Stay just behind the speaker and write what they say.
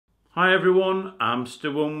Hi everyone, I'm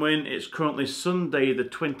still Unwin. It's currently Sunday the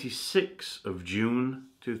 26th of June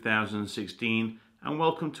 2016 and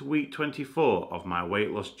welcome to week 24 of my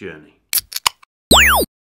weight loss journey.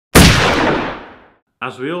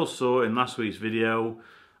 As we all saw in last week's video,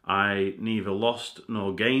 I neither lost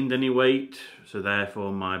nor gained any weight, so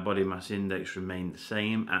therefore my body mass index remained the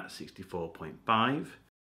same at 64.5.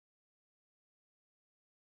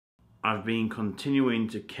 I've been continuing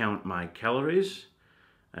to count my calories.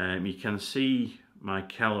 You can see my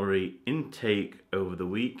calorie intake over the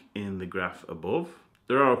week in the graph above.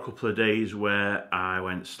 There are a couple of days where I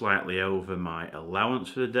went slightly over my allowance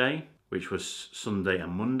for the day, which was Sunday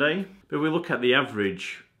and Monday. But if we look at the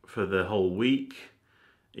average for the whole week,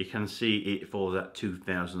 you can see it falls at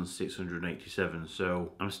 2,687.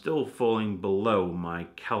 So I'm still falling below my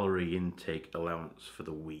calorie intake allowance for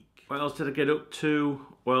the week. What else did I get up to?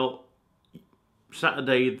 Well,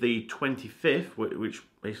 Saturday the 25th, which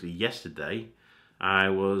basically yesterday, I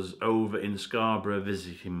was over in Scarborough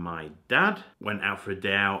visiting my dad. Went out for a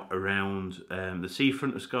day out around the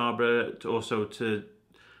seafront of Scarborough to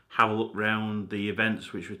have a look around the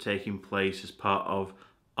events which were taking place as part of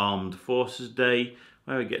Armed Forces Day,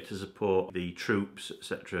 where we get to support the troops,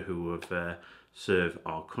 etc., who have served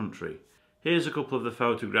our country. Here's a couple of the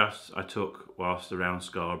photographs I took whilst around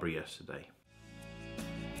Scarborough yesterday.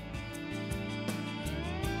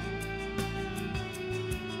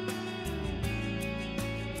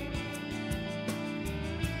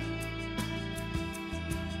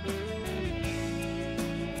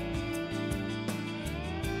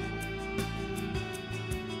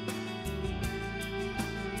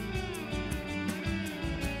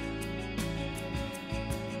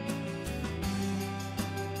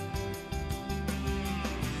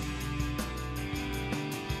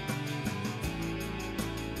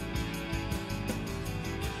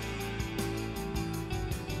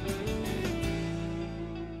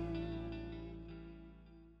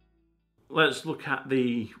 Let's look at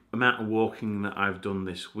the amount of walking that I've done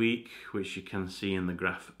this week, which you can see in the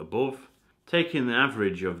graph above. Taking the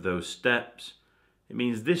average of those steps, it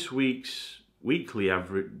means this week's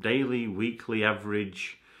daily weekly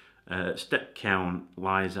average step count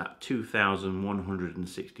lies at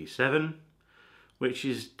 2,167, which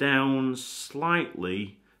is down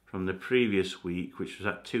slightly from the previous week, which was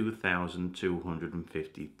at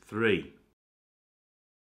 2,253.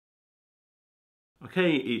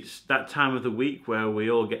 Okay, it's that time of the week where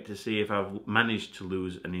we all get to see if I've managed to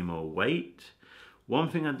lose any more weight. One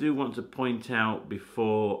thing I do want to point out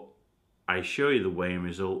before I show you the weighing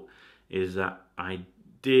result is that I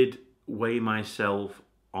did weigh myself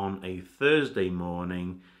on a Thursday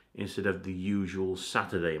morning instead of the usual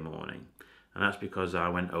Saturday morning. And that's because I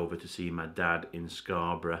went over to see my dad in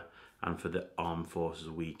Scarborough and for the Armed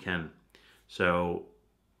Forces weekend. So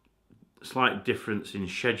slight difference in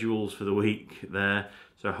schedules for the week there,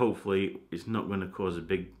 so hopefully it's not going to cause a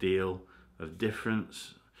big deal of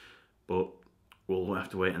difference, but we'll have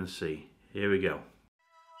to wait and see. Here we go.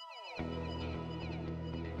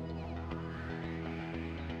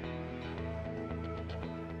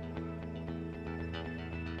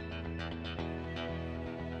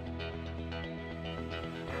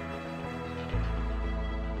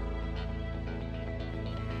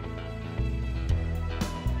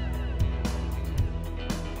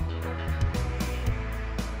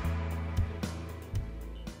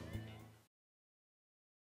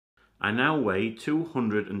 I now weigh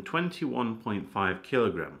 221.5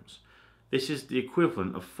 kilograms. This is the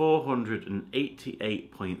equivalent of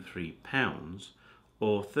 488.3 pounds,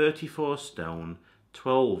 or 34 stone,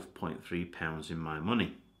 12.3 pounds in my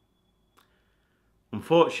money.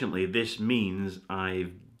 Unfortunately, this means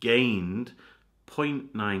I've gained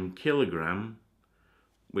 0.9 kilogram,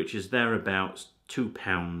 which is thereabouts 2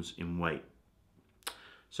 pounds in weight.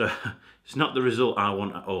 So it's not the result I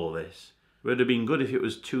want at all, this. It would have been good if it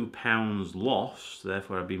was 2 pounds loss,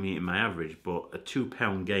 therefore I'd be meeting my average, but a 2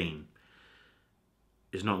 pound gain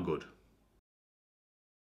is not good.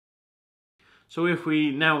 So if we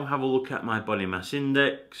now have a look at my body mass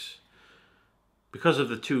index, because of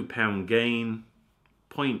the 2 pound gain,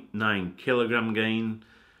 0.9 kilogram gain,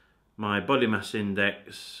 my body mass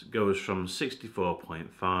index goes from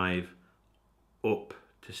 64.5 up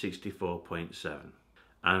to 64.7.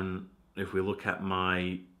 And if we look at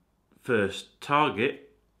my first target,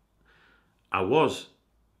 I was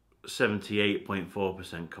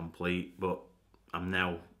 78.4% complete, but I'm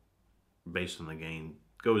now, based on the gain,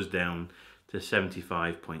 goes down to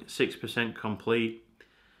 75.6% complete,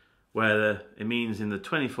 where it means in the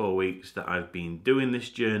 24 weeks that I've been doing this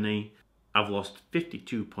journey, I've lost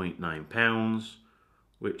 52.9 pounds,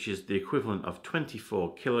 which is the equivalent of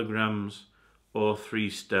 24 kilograms or 3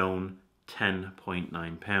 stone,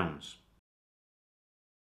 10.9 pounds.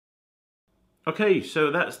 Okay,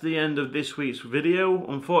 so that's the end of this week's video.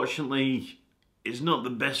 Unfortunately, it's not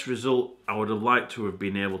the best result I would have liked to have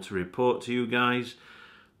been able to report to you guys,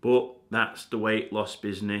 but that's the weight loss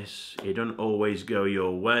business. It don't always go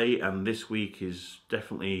your way, and this week is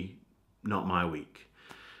definitely not my week.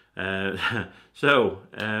 That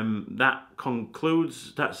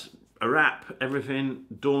concludes, that's a wrap, everything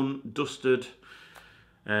done, dusted,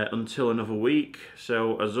 until another week.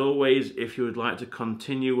 So as always, if you would like to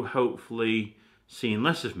continue hopefully seeing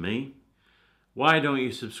less of me, why don't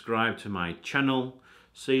you subscribe to my channel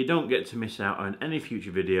so you don't get to miss out on any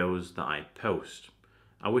future videos that I post.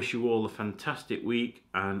 I wish you all a fantastic week,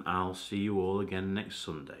 and I'll see you all again next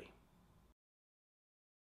Sunday.